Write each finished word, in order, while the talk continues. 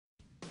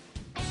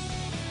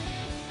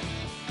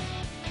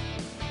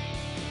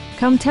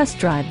Come test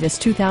drive this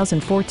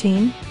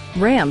 2014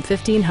 Ram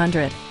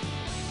 1500.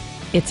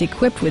 It's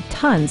equipped with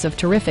tons of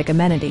terrific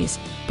amenities,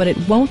 but it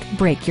won't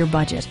break your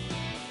budget,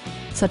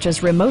 such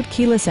as remote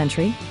keyless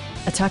entry,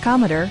 a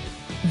tachometer,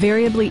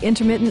 variably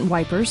intermittent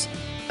wipers,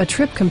 a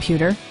trip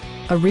computer,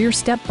 a rear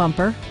step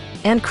bumper,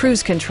 and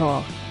cruise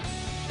control.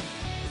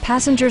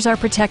 Passengers are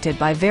protected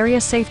by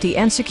various safety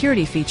and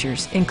security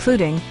features,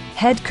 including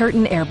head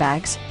curtain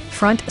airbags,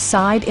 front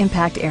side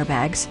impact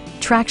airbags,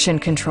 traction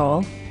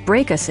control,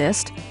 brake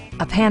assist,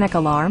 a panic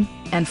alarm,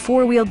 and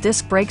four-wheel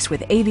disc brakes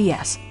with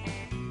ABS.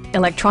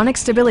 Electronic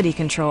stability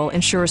control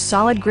ensures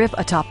solid grip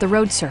atop the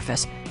road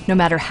surface, no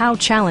matter how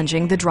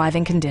challenging the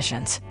driving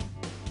conditions.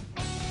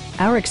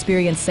 Our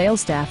experienced sales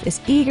staff is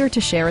eager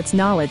to share its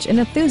knowledge and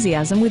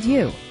enthusiasm with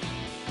you.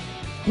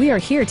 We are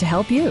here to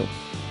help you.